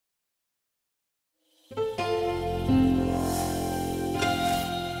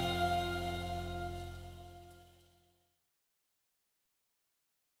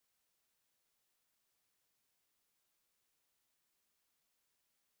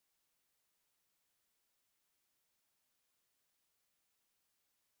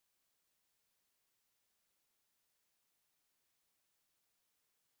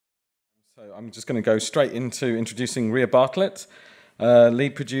So I'm just going to go straight into introducing Ria Bartlett,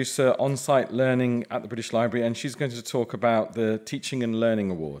 lead producer on-site learning at the British Library, and she's going to talk about the Teaching and Learning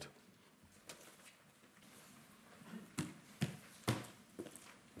Award.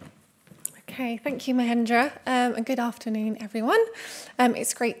 Okay, thank you, Mahendra, and good afternoon, everyone.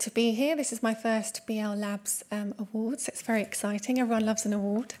 It's great to be here. This is my first BL Labs award, so it's very exciting. Everyone loves an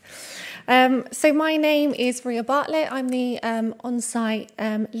award. So my name is Ria Bartlett. I'm the on-site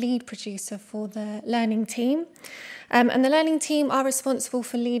lead producer for the learning team. And the learning team are responsible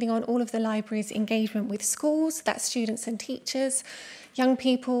for leading on all of the library's engagement with schools, that's students and teachers, young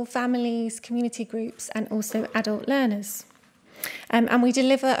people, families, community groups, and also adult learners. And we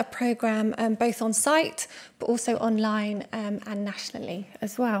deliver a programme both on site, but also online and nationally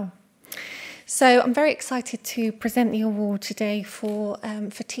as well. So I'm very excited to present the award today for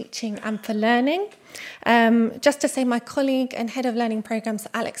teaching and for learning. Just to say, my colleague and head of learning programmes,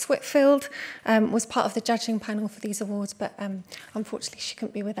 Alex Whitfield, was part of the judging panel for these awards, but unfortunately she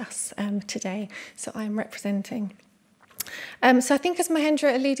couldn't be with us today, so I'm representing. So I think, as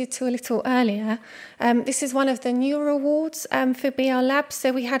Mahendra alluded to a little earlier, this is one of the newer awards for BL Labs.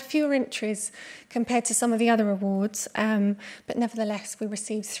 So we had fewer entries compared to some of the other awards, but nevertheless we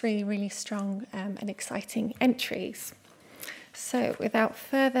received 3 really strong and exciting entries. So without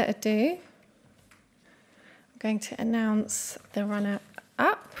further ado, I'm going to announce the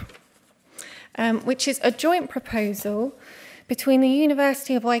runner-up, which is a joint proposal between the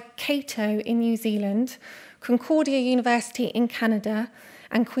University of Waikato in New Zealand, Concordia University in Canada,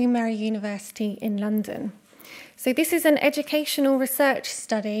 and Queen Mary University in London. So this is an educational research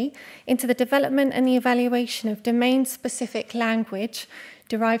study into the development and the evaluation of domain-specific language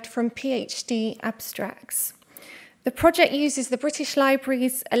derived from PhD abstracts. The project uses the British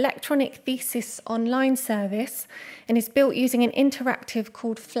Library's electronic thesis online service and is built using an interactive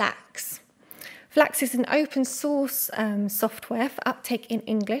called Flax. Flax is an open source software for uptake in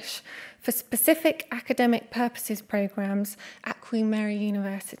English for specific academic purposes programmes at Queen Mary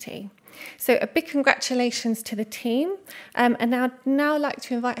University. So a big congratulations to the team. And now I'd like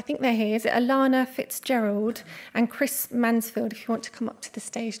to invite, I think they're here, is it Alana Fitzgerald and Chris Mansfield, if you want to come up to the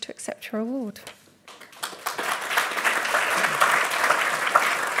stage to accept your award.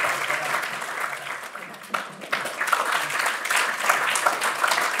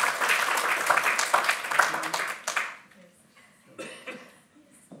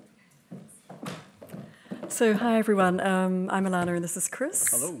 So hi everyone, I'm Alana and this is Chris.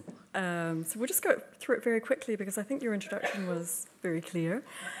 Hello. So we'll just go through it very quickly because I think your introduction was very clear.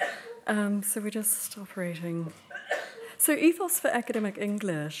 So we're just operating. So Ethos for Academic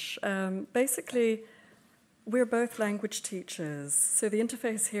English, basically we're both language teachers. So the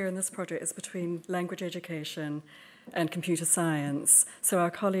interface here in this project is between language education and computer science. So our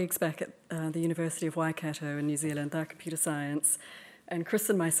colleagues back at the University of Waikato in New Zealand, they're computer science. And Chris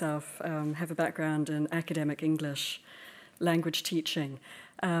and myself have a background in academic English language teaching.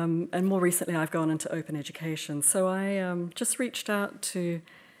 And more recently, I've gone into open education. So I just reached out to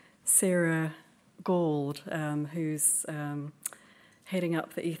Sarah Gould, who's heading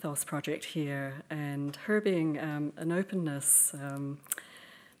up the Ethos project here. And her being an openness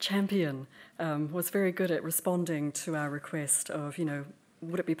champion was very good at responding to our request of,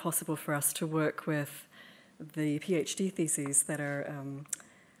 would it be possible for us to work with the PhD theses that are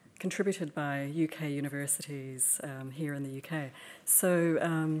contributed by UK universities here in the UK. So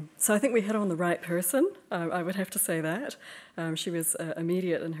I think we hit on the right person, I would have to say that. She was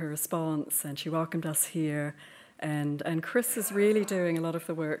immediate in her response and she welcomed us here. And Chris is really doing a lot of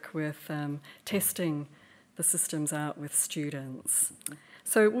the work with testing the systems out with students.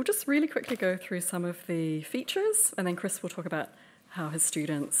 So we'll just really quickly go through some of the features and then Chris will talk about how his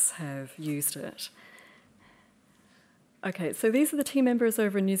students have used it. Okay, so these are the team members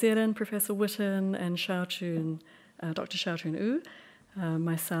over in New Zealand, Professor Witten and Dr. Xiaochun Wu,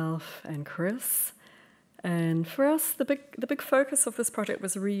 myself and Chris. And for us, the big focus of this project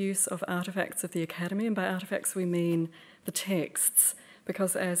was reuse of artefacts of the Academy, and by artefacts we mean the texts,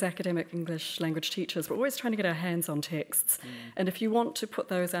 because as academic English language teachers, we're always trying to get our hands on texts. And if you want to put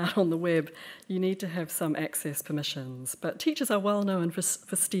those out on the web, you need to have some access permissions. But teachers are well known for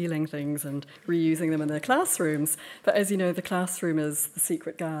stealing things and reusing them in their classrooms. But as you know, the classroom is the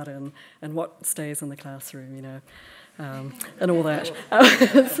secret garden, and what stays in the classroom, and all that.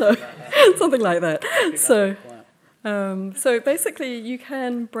 So something like that. So basically, you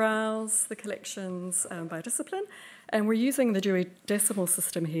can browse the collections by discipline. And we're using the Dewey Decimal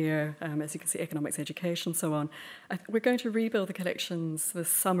System here, as you can see, economics, education, so on. We're going to rebuild the collections this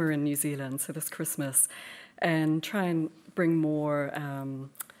summer in New Zealand, so this Christmas, and try and bring more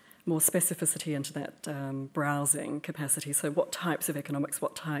more specificity into that browsing capacity. So what types of economics,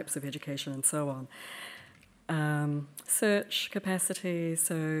 what types of education, and so on. Search capacity,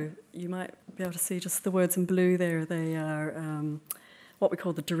 so you might be able to see just the words in blue there. They are what we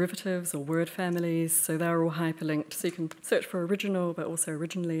call the derivatives or word families, so they're all hyperlinked, so you can search for original, but also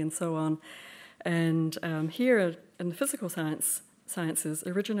originally, and so on. And here in the physical sciences,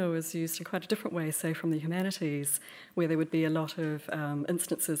 original is used in quite a different way, say from the humanities, where there would be a lot of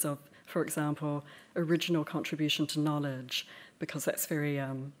instances of, for example, original contribution to knowledge, because that's very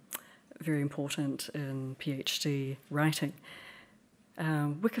important in PhD writing.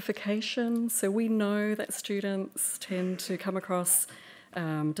 Wikification, so we know that students tend to come across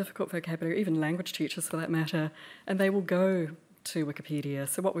difficult vocabulary, even language teachers for that matter, and they will go to Wikipedia.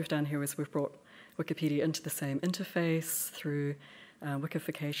 So what we've done here is we've brought Wikipedia into the same interface through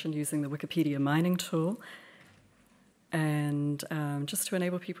wikification using the Wikipedia mining tool, and just to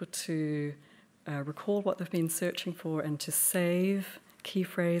enable people to recall what they've been searching for and to save key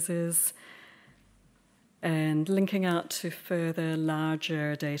phrases, and linking out to further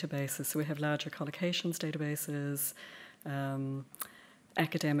larger databases. So we have larger collocations databases,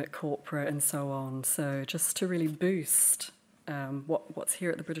 academic, corporate, and so on. So just to really boost what's here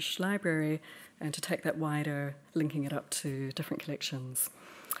at the British Library and to take that wider, linking it up to different collections.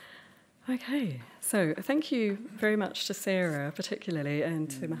 Okay, so thank you very much to Sarah particularly, and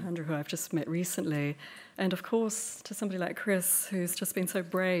to Mahendra, who I've just met recently, and of course to somebody like Chris, who's just been so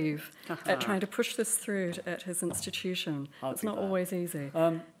brave at trying to push this through at his institution. It's not always easy.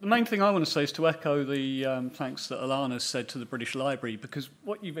 The main thing I want to say is to echo the thanks that Alana said to the British Library, because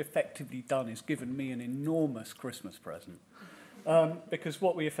what you've effectively done is given me an enormous Christmas present. Because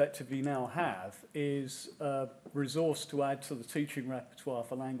what we effectively now have is a resource to add to the teaching repertoire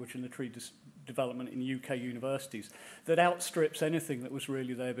for language and literary development in UK universities that outstrips anything that was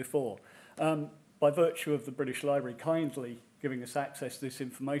really there before. By virtue of the British Library kindly giving us access to this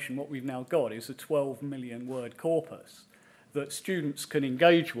information, what we've now got is a 12 million word corpus that students can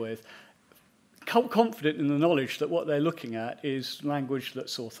engage with, confident in the knowledge that what they're looking at is language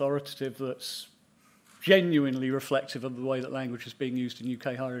that's authoritative, that's genuinely reflective of the way that language is being used in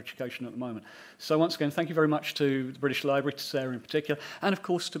UK higher education at the moment. So once again, thank you very much to the British Library, to Sarah in particular, and of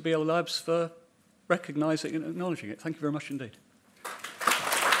course to BL Labs for recognising and acknowledging it. Thank you very much indeed.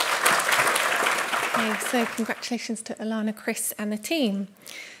 Okay, so congratulations to Alana, Chris and the team.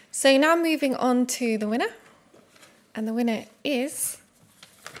 So now moving on to the winner, and the winner is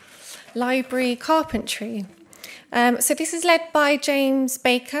Library Carpentry. So this is led by James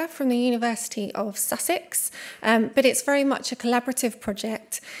Baker from the University of Sussex, but it's very much a collaborative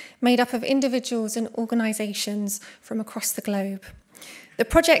project made up of individuals and organisations from across the globe. The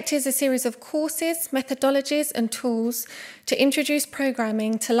project is a series of courses, methodologies and tools to introduce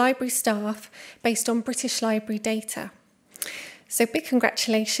programming to library staff based on British Library data. So big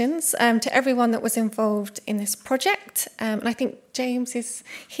congratulations to everyone that was involved in this project. And I think James is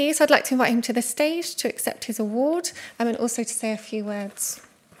here, so I'd like to invite him to the stage to accept his award and also to say a few words.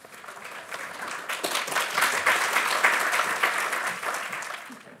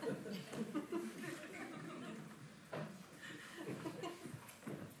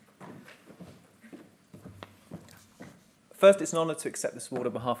 First, it's an honour to accept this award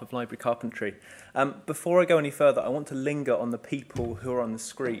on behalf of Library Carpentry. Before I go any further, I want to linger on the people who are on the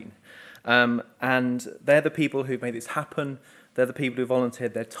screen. And they're the people who've made this happen. They're the people who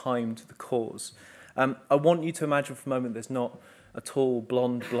volunteered their time to the cause. I want you to imagine for a moment there's not a tall,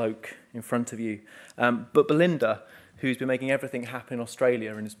 blonde bloke in front of you, but Belinda, who's been making everything happen in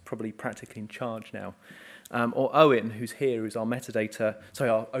Australia and is probably practically in charge now. Or Owen, who's here, who's our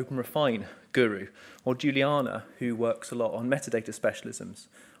our Open Refine guru, or Juliana, who works a lot on metadata specialisms,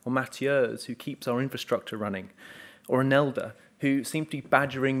 or Mathieu's, who keeps our infrastructure running, or Anelda, who seems to be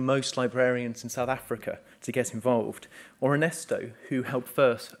badgering most librarians in South Africa to get involved, or Ernesto, who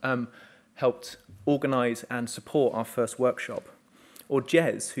helped organise and support our first workshop, or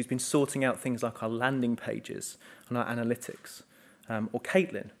Jez, who's been sorting out things like our landing pages and our analytics, or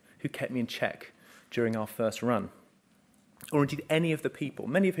Caitlin, who kept me in check during our first run, or indeed any of the people,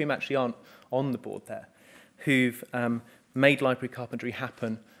 many of whom actually aren't on the board there, who've made Library Carpentry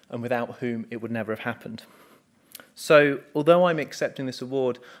happen and without whom it would never have happened. So although I'm accepting this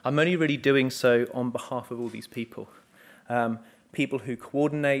award, I'm only really doing so on behalf of all these people. People who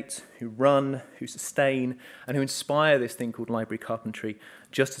coordinate, who run, who sustain, and who inspire this thing called Library Carpentry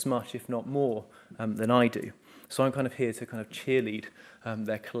just as much, if not more, than I do. So I'm kind of here to kind of cheerlead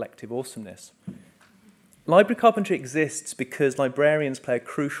their collective awesomeness. Library Carpentry exists because librarians play a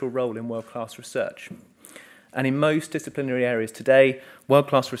crucial role in world-class research. And in most disciplinary areas today,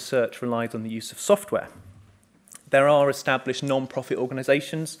 world-class research relies on the use of software. There are established non-profit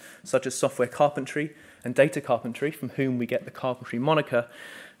organisations, such as Software Carpentry and Data Carpentry, from whom we get the Carpentry moniker,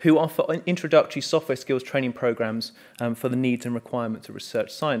 who offer introductory software skills training programmes for the needs and requirements of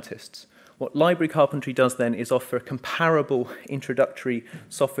research scientists. What Library Carpentry does then is offer a comparable introductory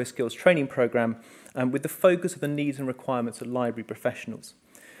software skills training programme with the focus of the needs and requirements of library professionals.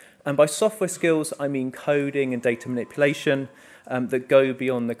 And by software skills, I mean coding and data manipulation that go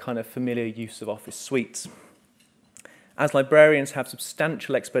beyond the kind of familiar use of office suites. As librarians have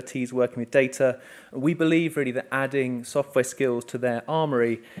substantial expertise working with data, we believe really that adding software skills to their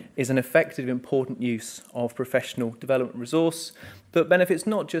armoury is an effective, important use of professional development resource that benefits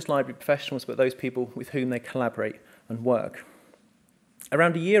not just library professionals, but those people with whom they collaborate and work.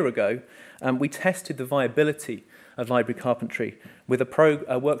 Around a year ago, we tested the viability of library carpentry with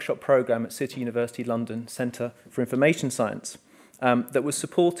a workshop programme at City University London Centre for Information Science that was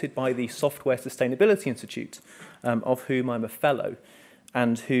supported by the Software Sustainability Institute, of whom I'm a fellow,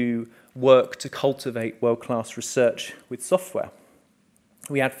 and who work to cultivate world-class research with software.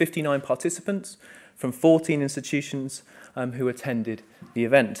 We had 59 participants from 14 institutions who attended the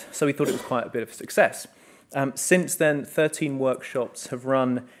event, so we thought it was quite a bit of a success. Since then, 13 workshops have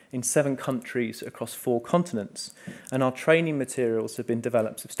run in 7 countries across 4 continents, and our training materials have been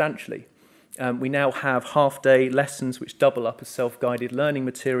developed substantially. We now have half-day lessons which double up as self-guided learning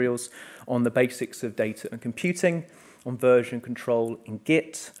materials on the basics of data and computing, on version control in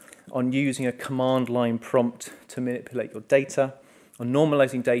Git, on using a command line prompt to manipulate your data, on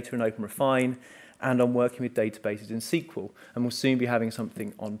normalizing data in OpenRefine, and on working with databases in SQL. And we'll soon be having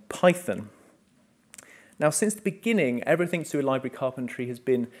something on Python. Now, since the beginning, everything to do with library carpentry has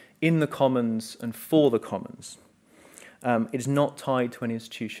been in the commons and for the commons. It is not tied to an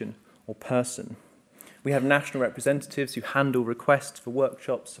institution or person. We have national representatives who handle requests for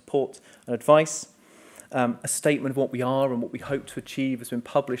workshops, support and advice. A statement of what we are and what we hope to achieve has been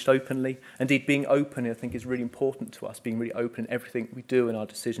published openly. Indeed, being open, I think, is really important to us, being really open in everything we do and our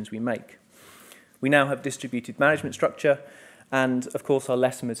decisions we make. We now have distributed management structure, and of course our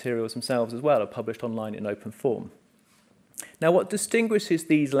lesson materials themselves as well are published online in open form. Now, what distinguishes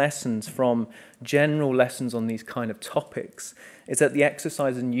these lessons from general lessons on these kind of topics is that the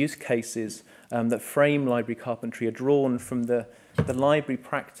exercises and use cases that frame library carpentry are drawn from the library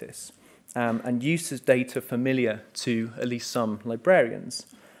practice and uses data familiar to at least some librarians.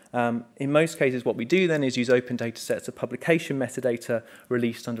 In most cases, what we do then is use open data sets of publication metadata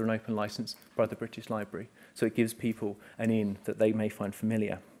released under an open license by the British Library, so it gives people an in that they may find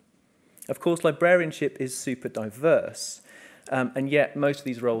familiar. Of course, librarianship is super diverse, and yet most of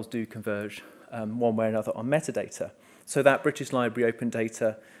these roles do converge one way or another on metadata. So that British Library open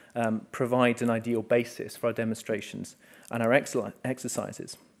data provides an ideal basis for our demonstrations and our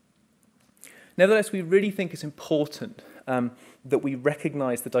exercises. Nevertheless, we really think it's important that we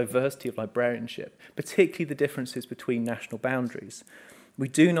recognise the diversity of librarianship, particularly the differences between national boundaries. We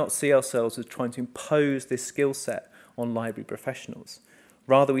do not see ourselves as trying to impose this skill set on library professionals.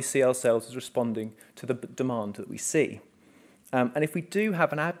 Rather, we see ourselves as responding to the demand that we see. And if we do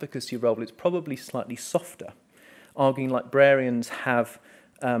have an advocacy role, it's probably slightly softer, arguing librarians have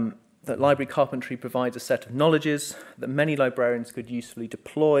that library carpentry provides a set of knowledges that many librarians could usefully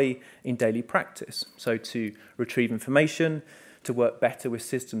deploy in daily practice. So to retrieve information, to work better with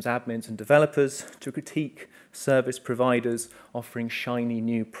systems admins and developers, to critique service providers offering shiny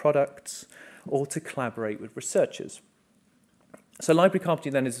new products, or to collaborate with researchers. So library carpentry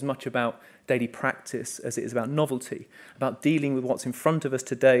then is as much about daily practice as it is about novelty, about dealing with what's in front of us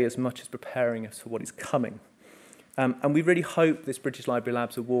today as much as preparing us for what is coming. And we really hope this British Library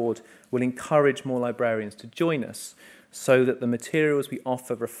Labs Award will encourage more librarians to join us so that the materials we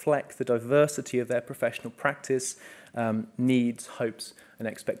offer reflect the diversity of their professional practice, needs, hopes and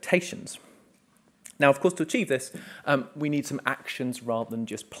expectations. Now, of course, to achieve this, we need some actions rather than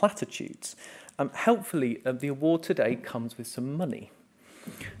just platitudes. Helpfully, the award today comes with some money.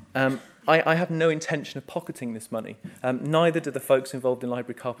 I have no intention of pocketing this money. Neither do the folks involved in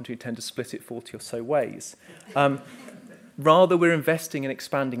library carpentry intend to split it 40 or so ways. Rather, we're investing in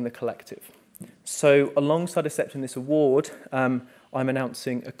expanding the collective. So alongside accepting this award, I'm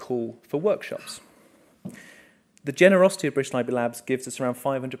announcing a call for workshops. The generosity of British Library Labs gives us around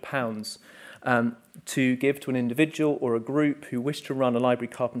 £500 to give to an individual or a group who wish to run a library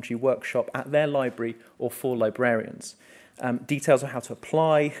carpentry workshop at their library or for librarians. Details on how to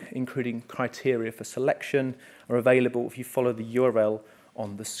apply, including criteria for selection, are available if you follow the URL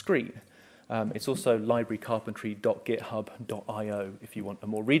on the screen. It's also librarycarpentry.github.io if you want a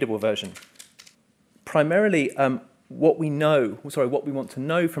more readable version. primarily, what we want to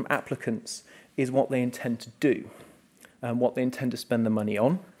know from applicants is what they intend to do, and what they intend to spend the money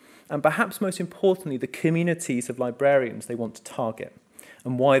on, and perhaps most importantly, the communities of librarians they want to target,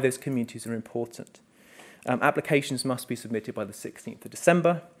 and why those communities are important. Applications must be submitted by the 16th of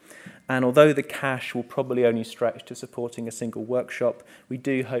December, and although the cash will probably only stretch to supporting a single workshop, we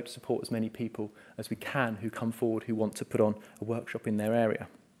do hope to support as many people as we can who come forward who want to put on a workshop in their area.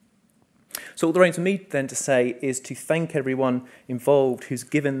 So all that remains for me then to say is to thank everyone involved who's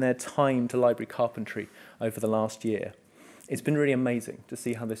given their time to library carpentry over the last year. It's been really amazing to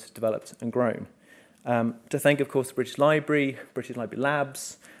see how this has developed and grown. To thank, of course, the British Library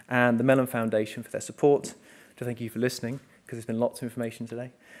Labs, and the Mellon Foundation for their support. To thank you for listening, because there's been lots of information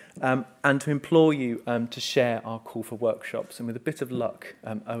today. And to implore you to share our call for workshops. And with a bit of luck,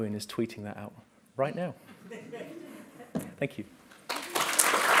 Owen is tweeting that out right now. Thank you.